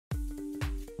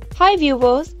Hi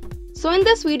viewers, so in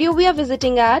this video we are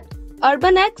visiting at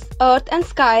Urbanx Earth and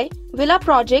Sky Villa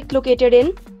project located in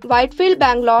Whitefield,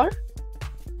 Bangalore.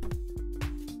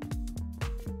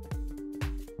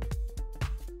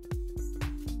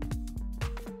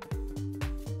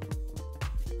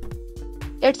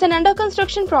 It's an under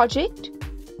construction project.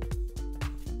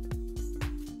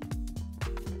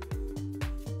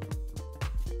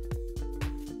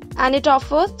 And it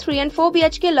offers 3 and 4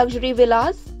 BHK luxury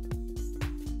villas.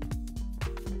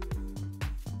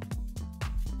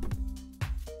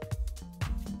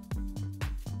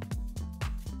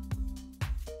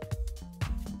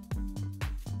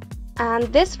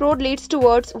 And this road leads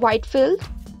towards Whitefield.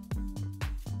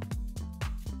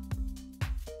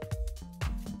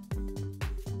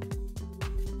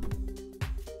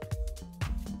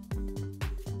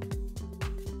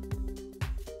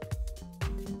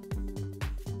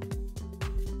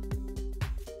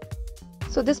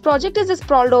 So this project is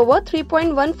sprawled over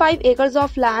 3.15 acres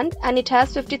of land and it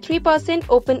has 53%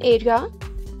 open area.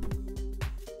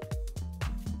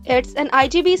 It's an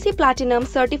IGBC Platinum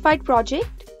certified project.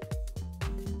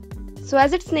 So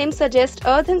as its name suggests,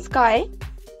 Earth and Sky,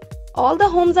 all the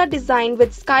homes are designed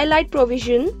with skylight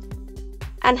provision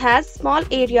and has small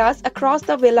areas across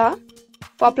the villa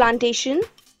for plantation.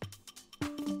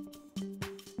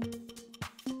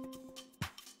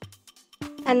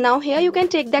 And now here you can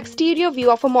take the exterior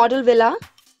view of a model villa.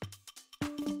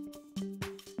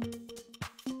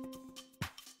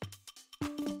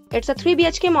 It's a 3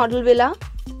 BHK model villa.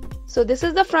 So this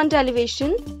is the front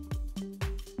elevation.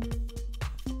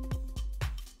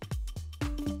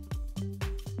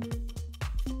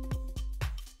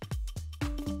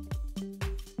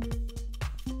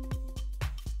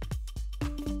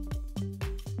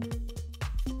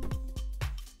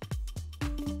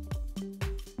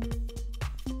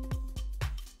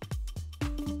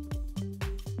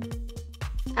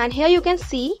 And here you can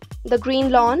see the green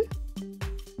lawn.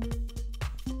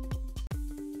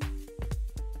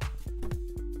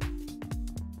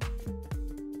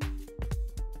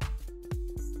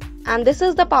 And this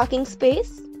is the parking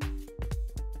space.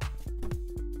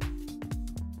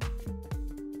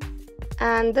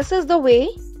 And this is the way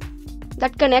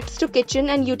that connects to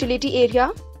kitchen and utility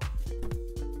area.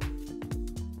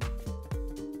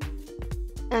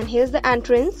 And here's the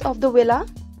entrance of the villa.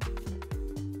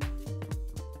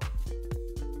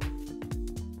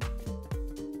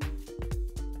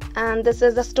 And this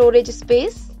is the storage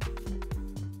space.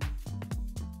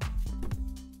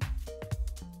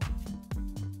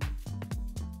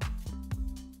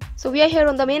 So we are here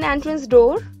on the main entrance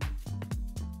door.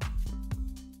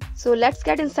 So let's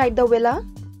get inside the villa.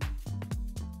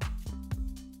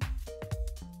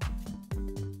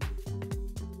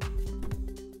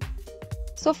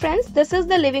 So friends, this is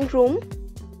the living room.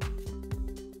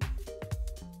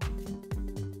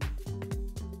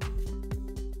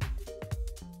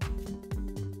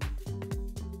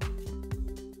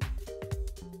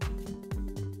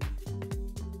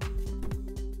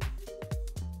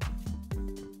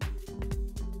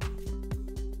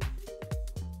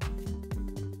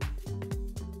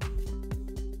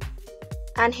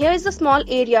 And here is a small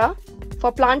area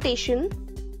for plantation.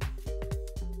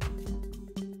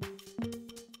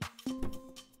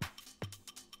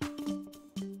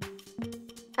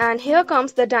 And here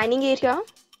comes the dining area.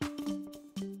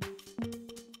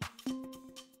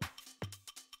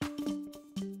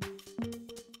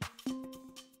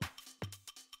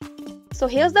 So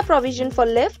here's the provision for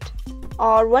lift,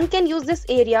 or one can use this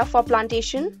area for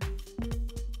plantation.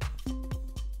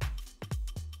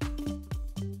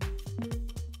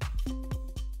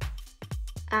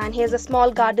 And here's a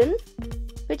small garden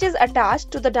which is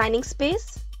attached to the dining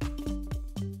space.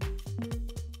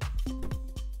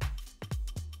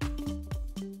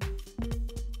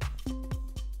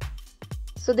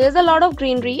 So there's a lot of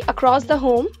greenery across the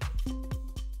home.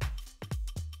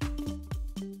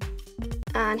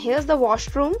 And here's the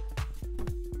washroom.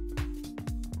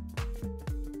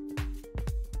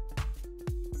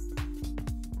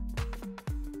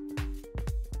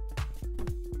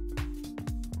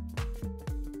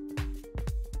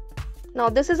 Now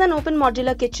this is an open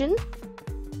modular kitchen.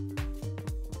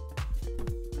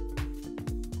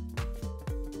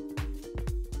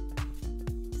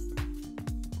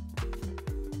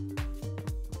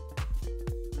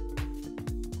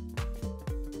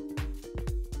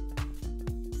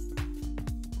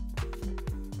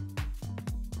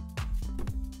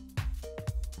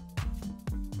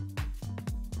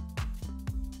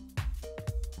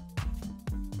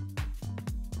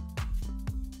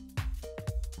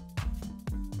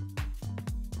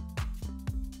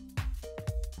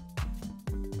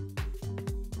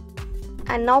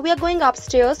 And now we are going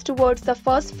upstairs towards the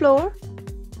first floor.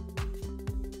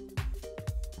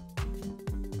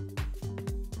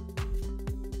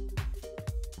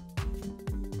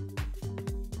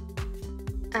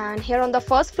 And here on the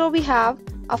first floor we have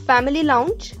a family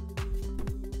lounge.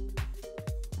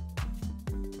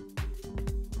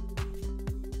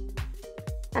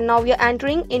 And now we are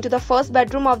entering into the first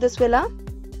bedroom of this villa.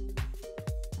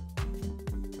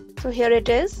 So here it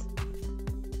is.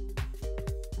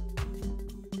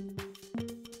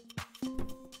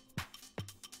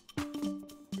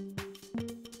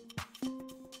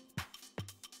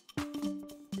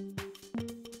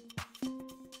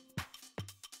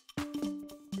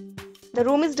 The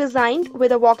room is designed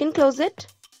with a walk-in closet,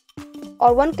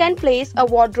 or one can place a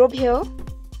wardrobe here.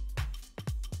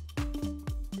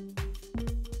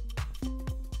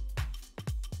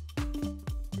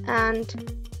 And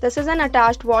this is an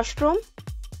attached washroom.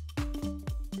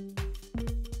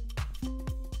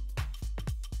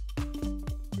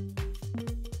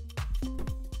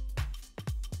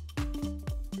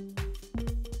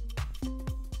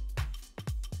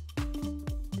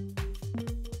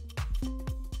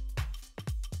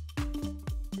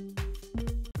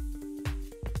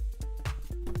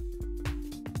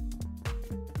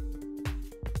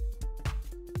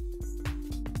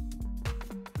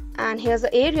 And here's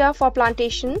the area for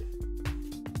plantation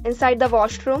inside the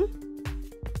washroom.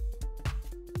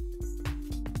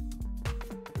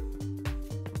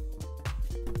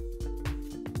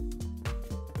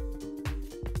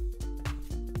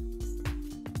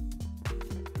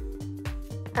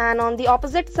 And on the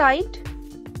opposite side,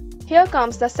 here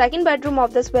comes the second bedroom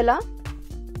of this villa.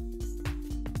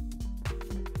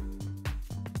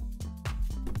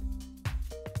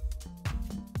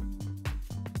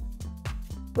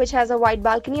 Which has a wide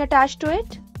balcony attached to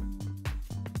it.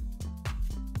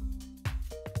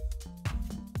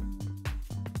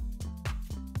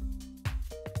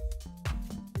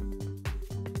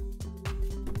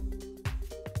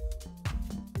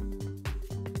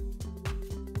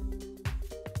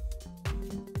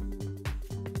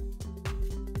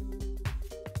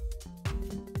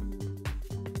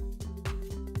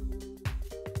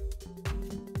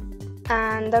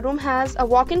 And the room has a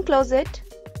walk-in closet.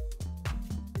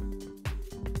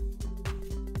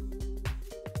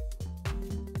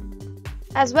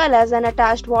 As well as an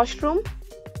attached washroom.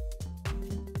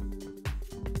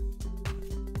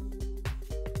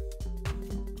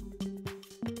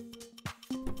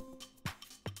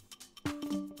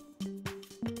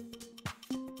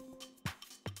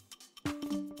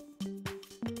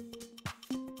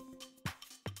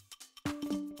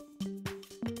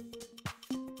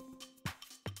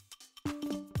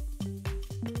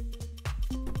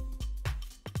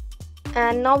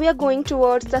 And now we are going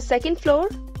towards the second floor.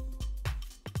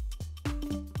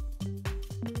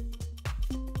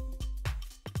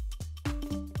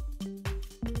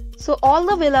 So all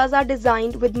the villas are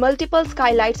designed with multiple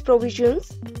skylights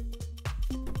provisions.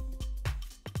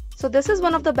 So this is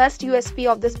one of the best USP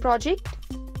of this project.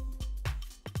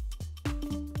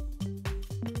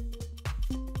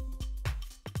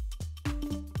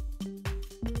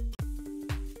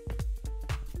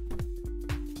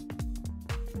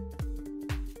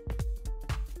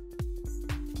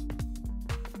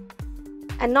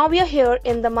 And now we are here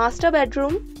in the master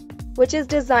bedroom, which is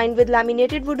designed with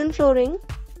laminated wooden flooring.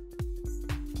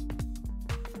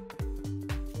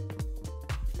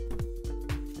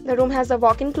 The room has a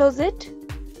walk-in closet.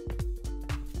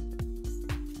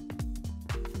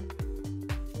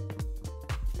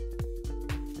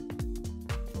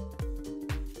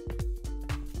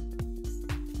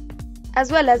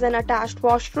 As well as an attached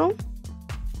washroom.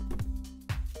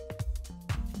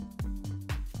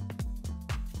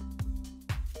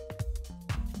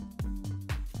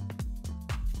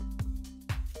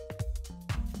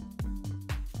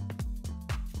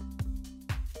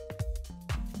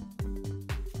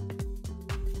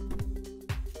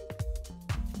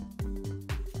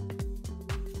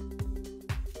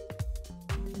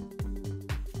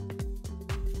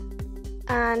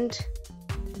 And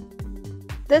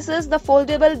this is the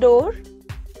foldable door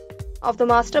of the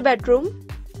master bedroom.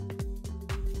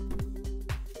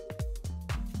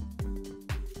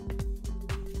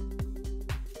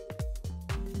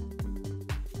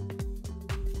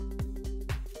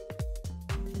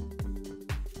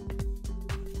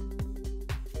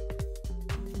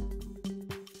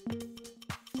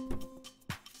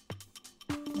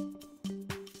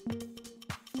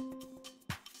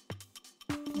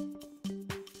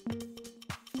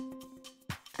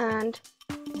 And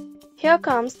here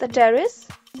comes the terrace.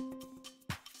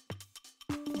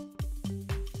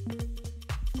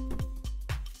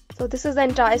 So this is the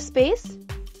entire space.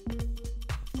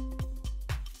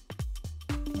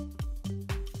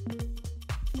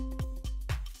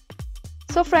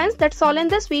 So friends, that's all in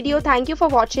this video. Thank you for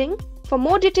watching. For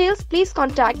more details, please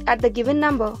contact at the given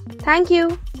number. Thank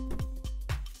you.